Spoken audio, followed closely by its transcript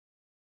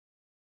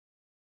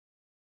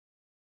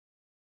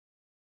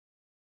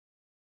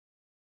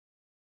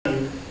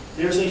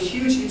there's a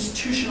huge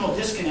institutional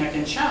disconnect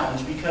and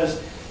challenge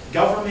because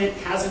government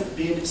hasn't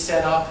been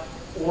set up,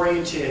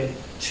 oriented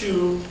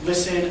to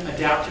listen,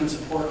 adapt to, and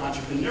support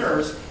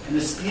entrepreneurs, and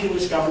the speed at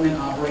which government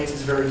operates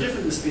is very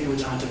different than the speed at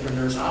which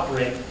entrepreneurs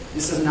operate.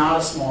 This is not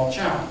a small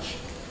challenge.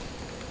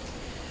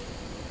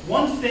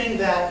 One thing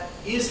that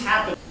is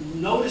happening,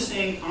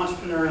 noticing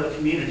entrepreneurial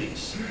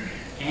communities,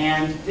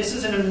 and this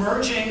is an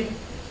emerging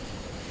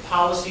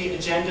policy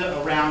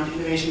agenda around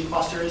innovation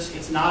clusters.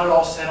 It's not at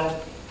all settled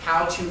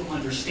how to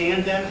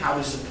understand them, how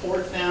to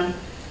support them.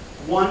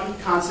 One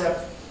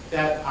concept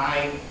that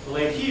I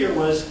relayed here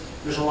was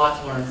there's a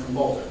lot to learn from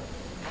Boulder.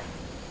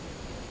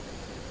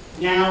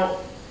 Now,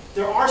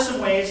 there are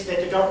some ways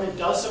that the government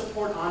does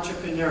support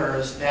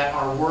entrepreneurs that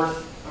are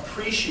worth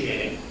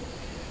appreciating.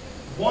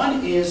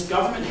 One is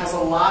government has a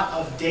lot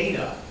of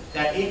data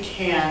that it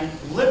can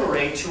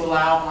liberate to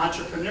allow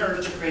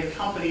entrepreneurs to create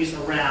companies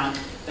around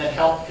that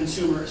help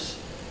consumers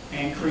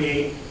and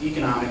create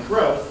economic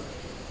growth.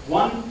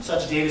 One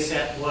such data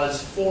set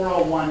was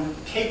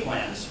 401k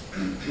plans,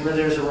 where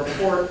there's a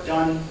report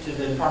done to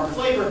the Department of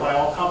Labor by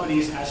all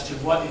companies as to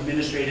what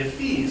administrative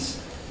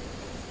fees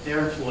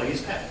their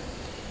employees pay.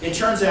 It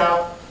turns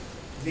out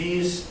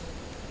these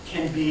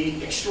can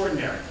be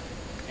extraordinary.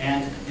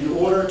 And in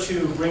order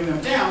to bring them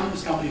down,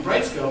 this company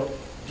Brightscope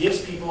gives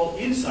people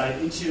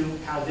insight into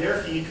how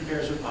their fee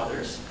compares with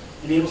others,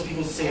 enables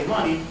people to save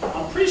money.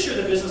 I'm pretty sure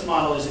the business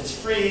model is it's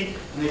free,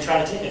 and they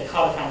try to take a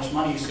cut of how much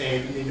money you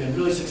save, and they've been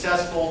really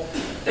successful.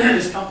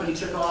 This company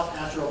took off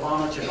after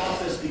Obama took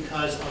office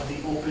because of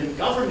the open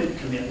government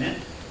commitment,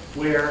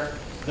 where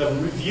the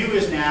review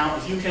is now,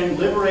 if you can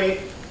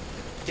liberate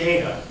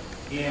data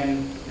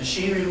in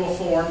machine-readable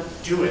form,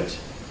 do it.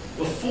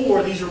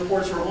 Before, these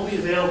reports were only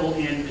available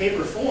in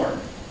paper form,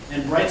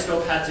 and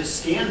Brightscope had to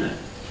scan them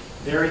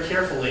very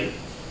carefully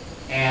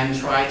and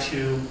try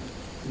to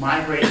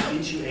migrate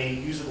into a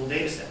usable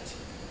data set.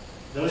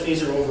 Those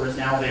days are over. It's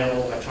now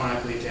available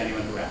electronically to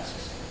anyone who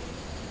asks.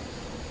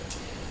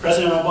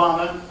 President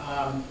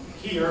Obama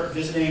here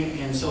visiting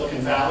in Silicon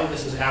Valley,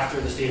 this is after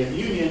the State of the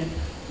Union,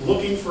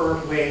 looking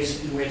for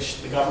ways in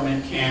which the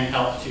government can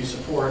help to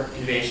support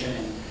innovation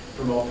and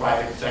promote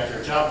private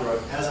sector job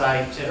growth. As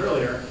I said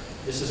earlier,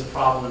 this is a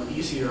problem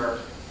easier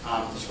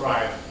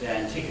described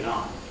than taken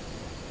on.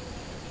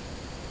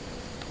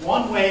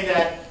 One way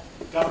that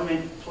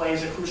government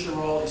plays a crucial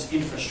role is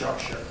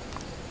infrastructure.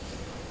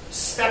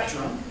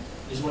 Spectrum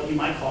is what you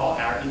might call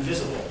our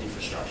invisible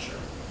infrastructure.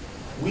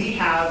 We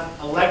have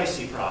a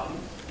legacy problem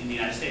in the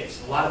United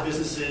States. A lot of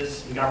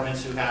businesses and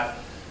governments who have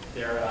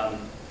their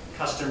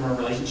customer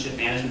relationship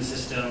management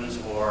systems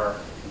or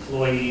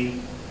employee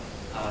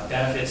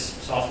benefits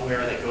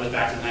software that goes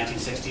back to the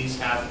 1960s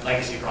have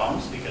legacy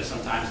problems because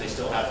sometimes they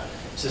still have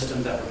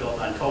systems that were built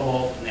on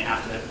COBOL and they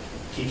have to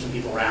keep some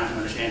people around to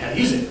understand how to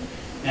use it.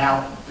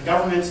 Now, the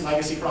government's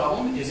legacy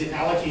problem is it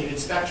allocated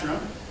spectrum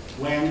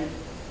when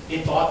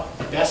it thought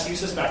the best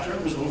use of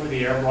spectrum was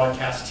over-the-air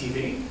broadcast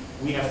TV.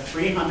 We have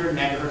 300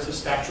 megahertz of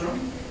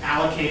spectrum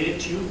allocated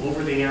to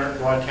over-the-air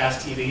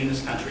broadcast TV in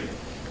this country.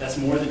 That's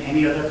more than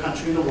any other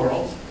country in the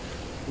world.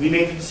 We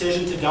made the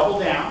decision to double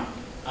down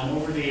on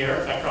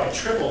over-the-air, in fact, probably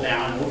triple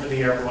down on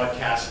over-the-air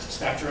broadcast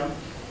spectrum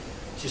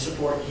to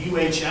support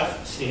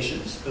UHF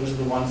stations. Those are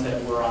the ones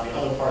that were on the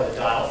other part of the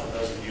dial, for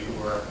those of you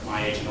who are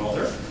my age and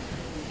older.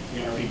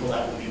 Younger people,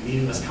 that will be a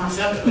meaningless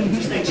concept, but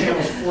just make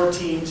channels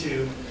 14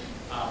 to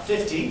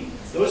 50.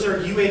 Those are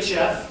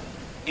UHF,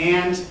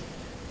 and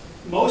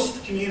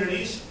most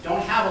communities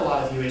don't have a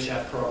lot of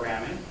UHF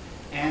programming.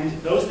 And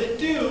those that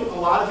do, a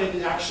lot of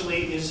it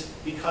actually is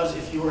because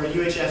if you are a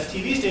UHF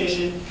TV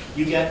station,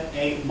 you get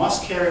a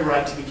must-carry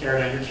right to be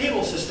carried on your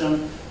cable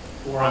system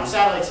or on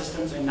satellite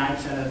systems, and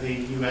 9% of the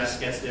US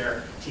gets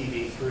their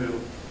TV through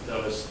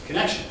those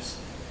connections.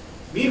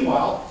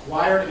 Meanwhile,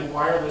 wired and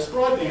wireless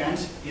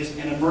broadband is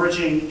an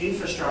emerging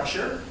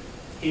infrastructure.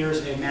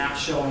 Here's a map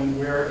showing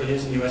where it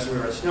is in the US,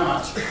 where it's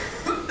not.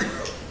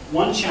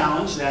 One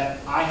challenge that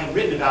I had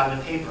written about in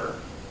a paper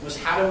was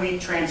how do we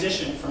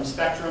transition from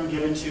spectrum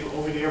given to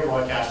over-the-air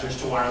broadcasters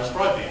to wireless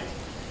broadband.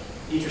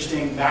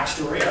 Interesting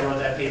backstory, I wrote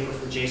that paper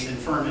for Jason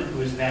Furman, who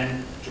was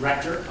then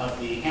director of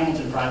the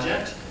Hamilton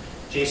Project.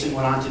 Jason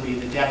went on to be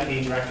the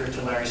deputy director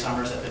to Larry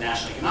Summers at the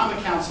National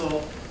Economic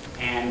Council,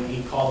 and when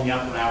he called me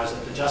up when I was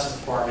at the Justice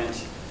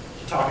Department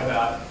to talk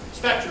about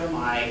spectrum,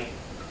 I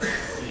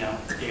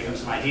gave him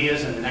some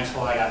ideas, and the next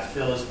call I got to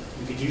Phil is,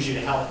 we could use you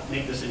to help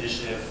make this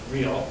initiative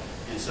real.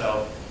 And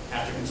so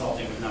after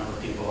consulting with a number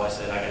of people, I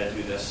said, I got to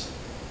do this.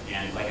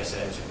 And like I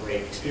said, it's a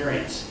great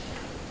experience.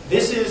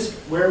 This is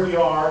where we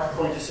are,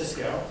 according to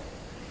Cisco,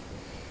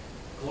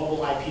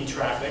 global IP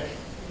traffic.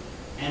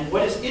 And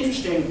what is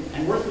interesting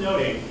and worth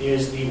noting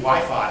is the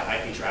Wi-Fi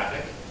IP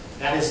traffic.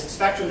 That is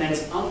spectrum that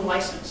is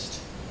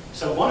unlicensed.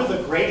 So one of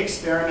the great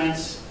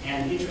experiments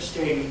and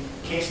interesting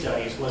case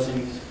studies was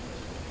in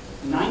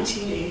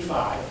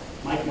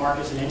 1985, Mike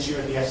Marcus, an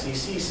engineer at the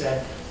FCC,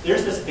 said,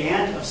 there's this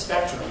band of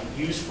spectrum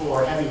used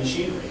for heavy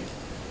machinery.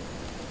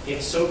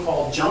 It's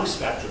so-called junk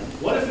spectrum.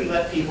 What if we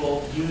let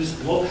people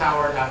use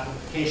low-powered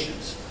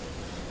applications?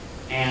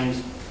 And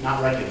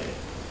not regulated.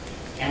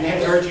 And they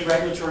had a very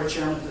deregulatory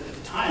chairman at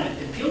the time, and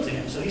it appealed to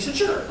him. So he said,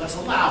 sure, let's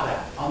allow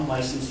that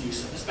unlicensed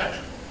use of the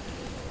spectrum.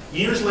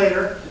 Years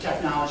later, the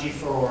technology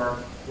for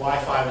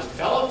Wi-Fi was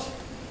developed.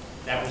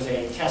 That was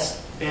a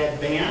test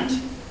bed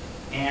band,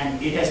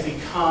 and it has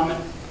become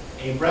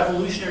a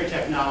revolutionary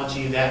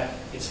technology that,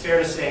 it's fair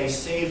to say,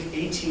 saved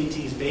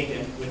AT&T's bacon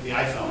with the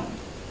iPhone.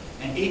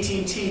 And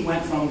AT&T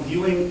went from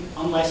viewing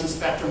unlicensed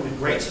spectrum with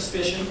great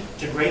suspicion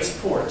to great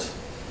support,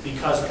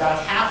 because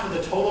about half of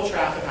the total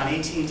traffic on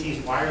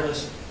AT&T's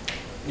wireless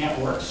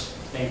networks,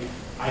 think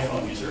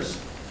iPhone users,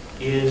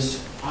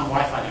 is on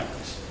Wi-Fi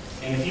networks.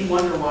 And if you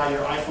wonder why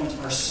your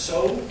iPhones are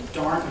so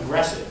darn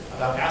aggressive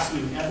about asking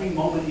you every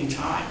moment in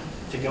time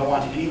to go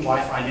onto any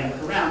Wi-Fi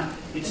network around,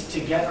 it's to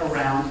get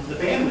around the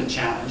bandwidth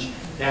challenge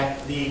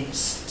that the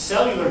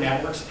cellular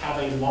networks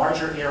have a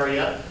larger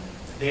area.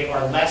 They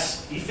are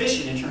less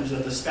efficient in terms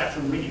of the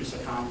spectrum reuse,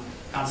 a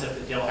concept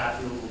that Dale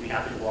Hatfield will be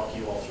happy to walk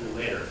you all through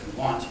later if you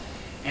want.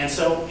 And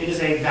so it is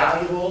a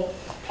valuable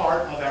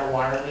part of our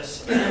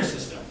wireless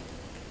ecosystem.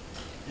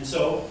 And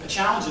so the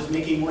challenge is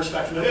making more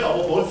spectrum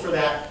available, both for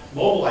that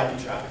mobile IP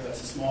traffic,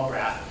 that's a small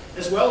graph,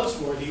 as well as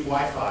for the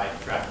Wi-Fi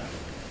traffic.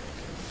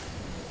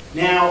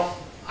 Now,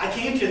 I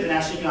came to the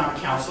National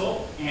Economic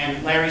Council,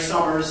 and Larry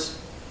Summers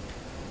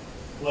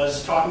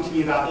was talking to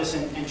me about this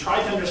and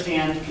tried to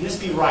understand, can this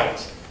be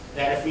right?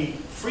 That if we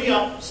free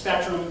up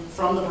spectrum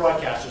from the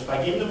broadcasters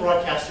by giving the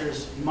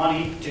broadcasters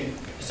money to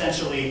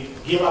essentially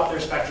give up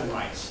their spectrum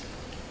rights,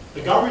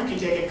 the government can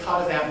take a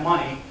cut of that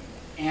money,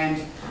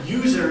 and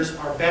users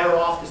are better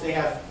off because they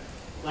have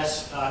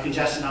less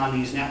congestion on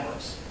these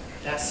networks.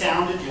 That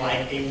sounded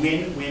like a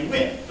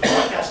win-win-win. The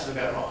broadcasters are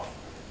better off.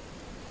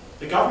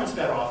 The government's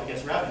better off, it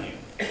gets revenue.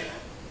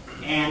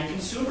 And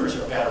consumers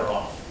are better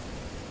off.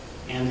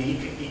 And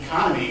the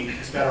economy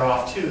is better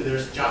off too.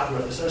 There's job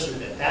growth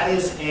associated with it. That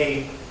is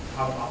the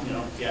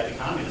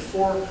economy,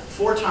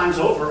 four times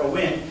over a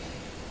win.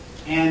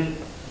 And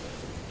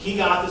he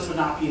got this would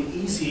not be an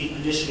easy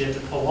initiative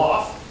to pull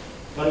off,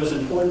 but it was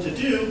important to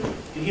do.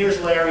 And here's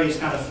Larry's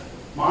kind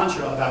of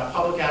mantra about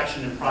public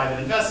action and private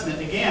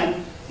investment.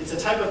 Again, it's a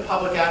type of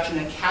public action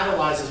that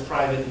catalyzes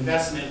private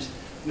investment,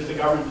 with the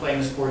government playing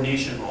this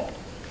coordination role.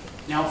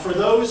 Now, for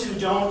those who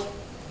don't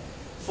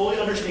fully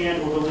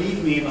understand or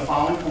believe me in the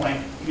following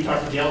point, you can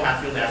talk to Dale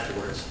Hatfield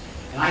afterwards.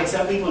 And I had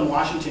some people in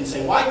Washington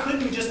say, why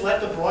couldn't we just let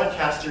the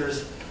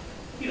broadcasters,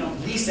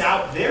 lease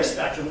out their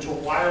spectrum to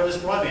wireless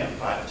broadband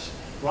providers?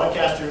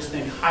 Broadcasters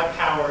think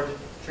high-powered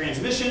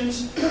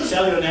transmissions.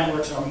 Cellular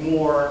networks are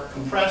more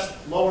compressed,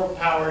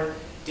 lower-powered.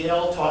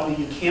 Dale taught me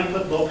you can't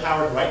put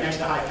low-powered right next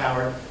to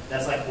high-powered.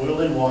 That's like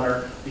oil in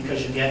water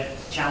because you get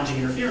challenging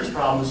interference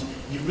problems.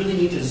 You really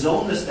need to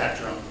zone the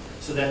spectrum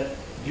so that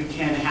you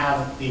can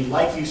have the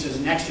like uses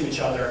next to each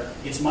other.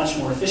 It's much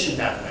more efficient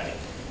that way.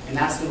 And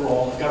that's the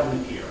role of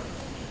government here.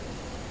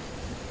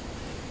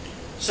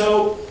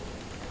 So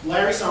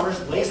Larry Summers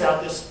lays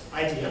out this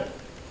idea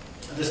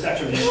of the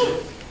Spectrum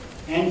Initiative.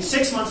 And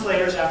 6 months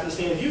later, after the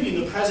State of the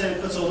Union, the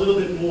President puts a little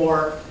bit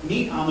more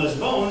meat on those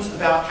bones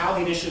about how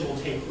the initiative will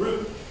take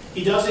root.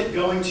 He does it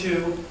going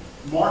to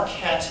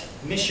Marquette,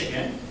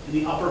 Michigan, in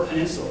the Upper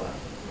Peninsula,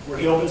 where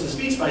he opens his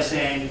speech by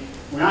saying,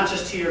 we're not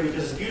just here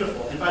because it's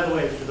beautiful. And by the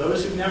way, for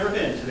those who've never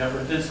been to the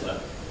Upper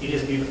Peninsula, it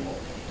is beautiful.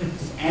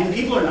 And the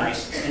people are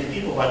nice, and the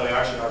people, by the way,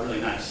 actually are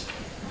really nice.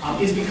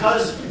 Is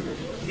because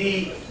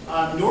the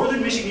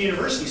Northern Michigan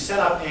University set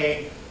up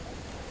a,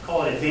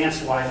 call it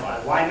advanced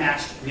Wi-Fi,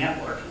 WiMAX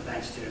network, and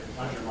thanks to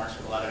Roger Marks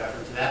for a lot of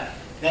effort to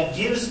that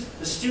gives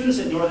the students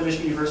at Northern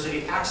Michigan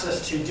University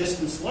access to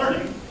distance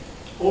learning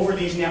over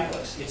these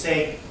networks. It's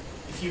a,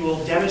 if you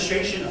will,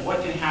 demonstration of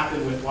what can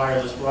happen with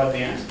wireless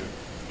broadband.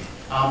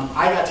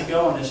 I got to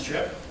go on this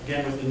trip,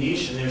 again with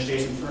Anish, and there's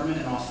Jason Furman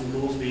and Austin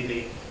Goolsby,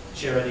 the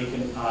chair of the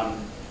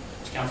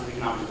Council of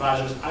Economic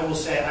Advisors. I will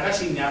say I've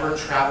actually never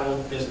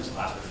traveled business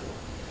class before.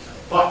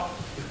 But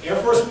Air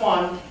Force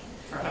One,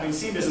 for having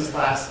seen business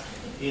class,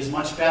 is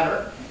much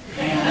better.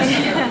 And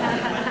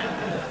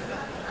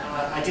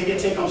I did get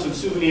to take home some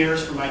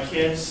souvenirs for my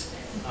kids.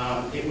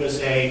 It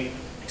was an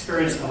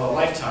experience of a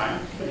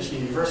lifetime at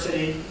Michigan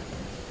University.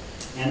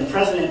 And the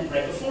president,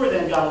 right before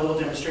then, got a little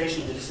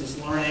demonstration of the distance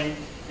learning.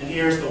 And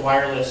here's the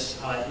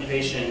wireless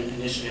innovation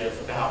initiative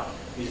about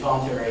these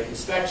voluntary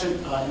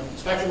spectrum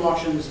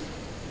auctions,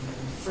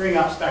 freeing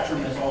up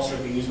spectrum that's also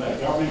being used by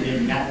the government,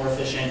 making that more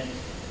efficient,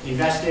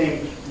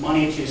 investing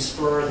money to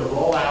spur the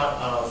rollout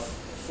of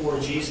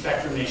 4G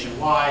spectrum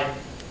nationwide,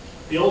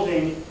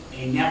 building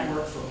a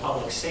network for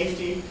public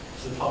safety,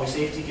 so the public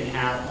safety can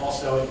have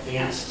also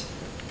advanced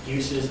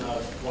uses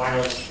of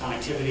wireless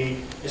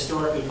connectivity.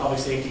 Historically, public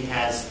safety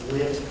has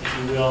lived, if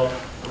you will,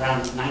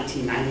 around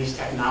 1990s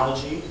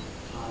technology.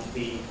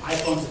 The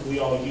iPhones that we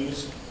all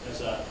use, as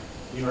a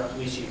New York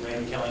Police Chief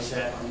Raymond Kelly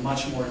said, are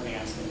much more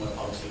advanced than what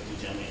public safety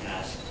generally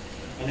has.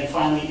 And then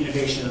finally,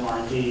 innovation and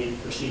R&D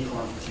for seed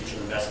corn for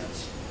future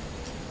investments.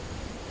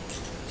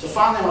 So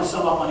finally, I want to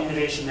sum up on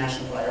innovation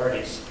national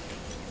priorities.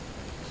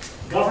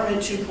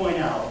 Government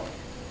 2.0.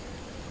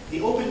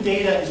 The open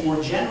data is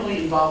more generally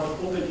involved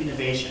with open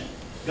innovation.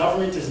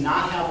 Government does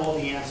not have all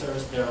the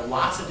answers. There are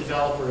lots of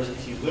developers.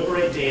 If you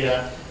liberate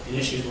data in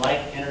issues like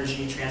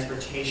energy,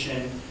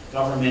 transportation,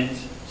 government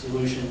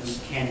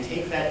solutions can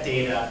take that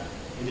data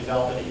and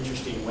develop it in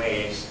interesting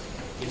ways.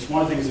 It's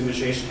one of the things the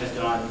administration has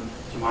done,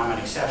 to my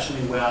mind,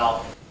 exceptionally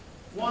well.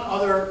 One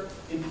other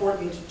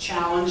important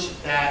challenge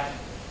that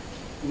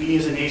we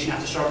as a nation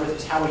have to start with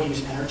is how we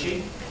use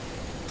energy.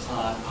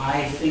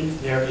 I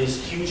think there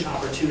is huge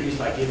opportunities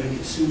by giving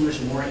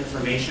consumers more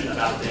information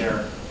about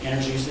their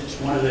energy usage.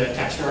 One of the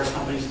Techstars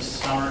companies this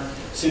summer,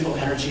 Simple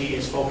Energy,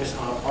 is focused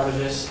on a part of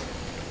this.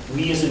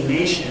 We as a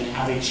nation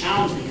have a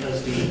challenge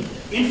because the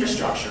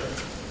infrastructure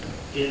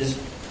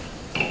is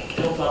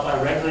built up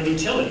by regulated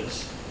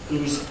utilities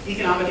whose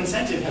economic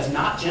incentive has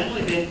not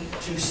generally been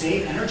to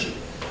save energy.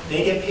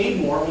 They get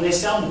paid more when they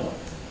sell more.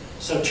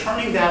 So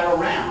turning that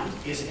around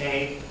is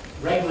a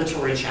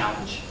regulatory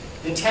challenge.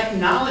 The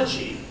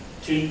technology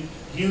to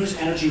use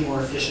energy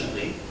more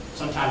efficiently,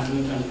 sometimes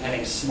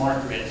heading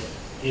smart grid,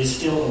 is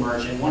still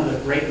emerging. One of the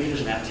great leaders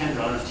in that,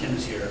 Kendra, I don't know if Tim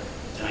is here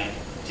tonight.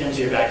 Tim's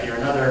here back here,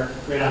 another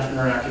great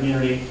entrepreneur in our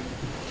community.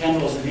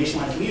 Kendall is the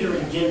nationwide leader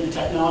in getting the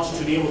technology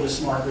to enable the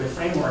smart grid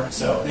framework.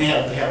 So they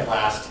had a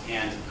blast,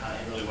 and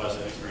it really was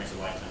an experience of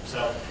a lifetime.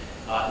 So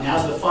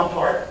now's the fun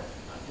part,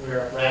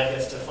 where Brad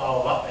gets to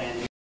follow up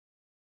and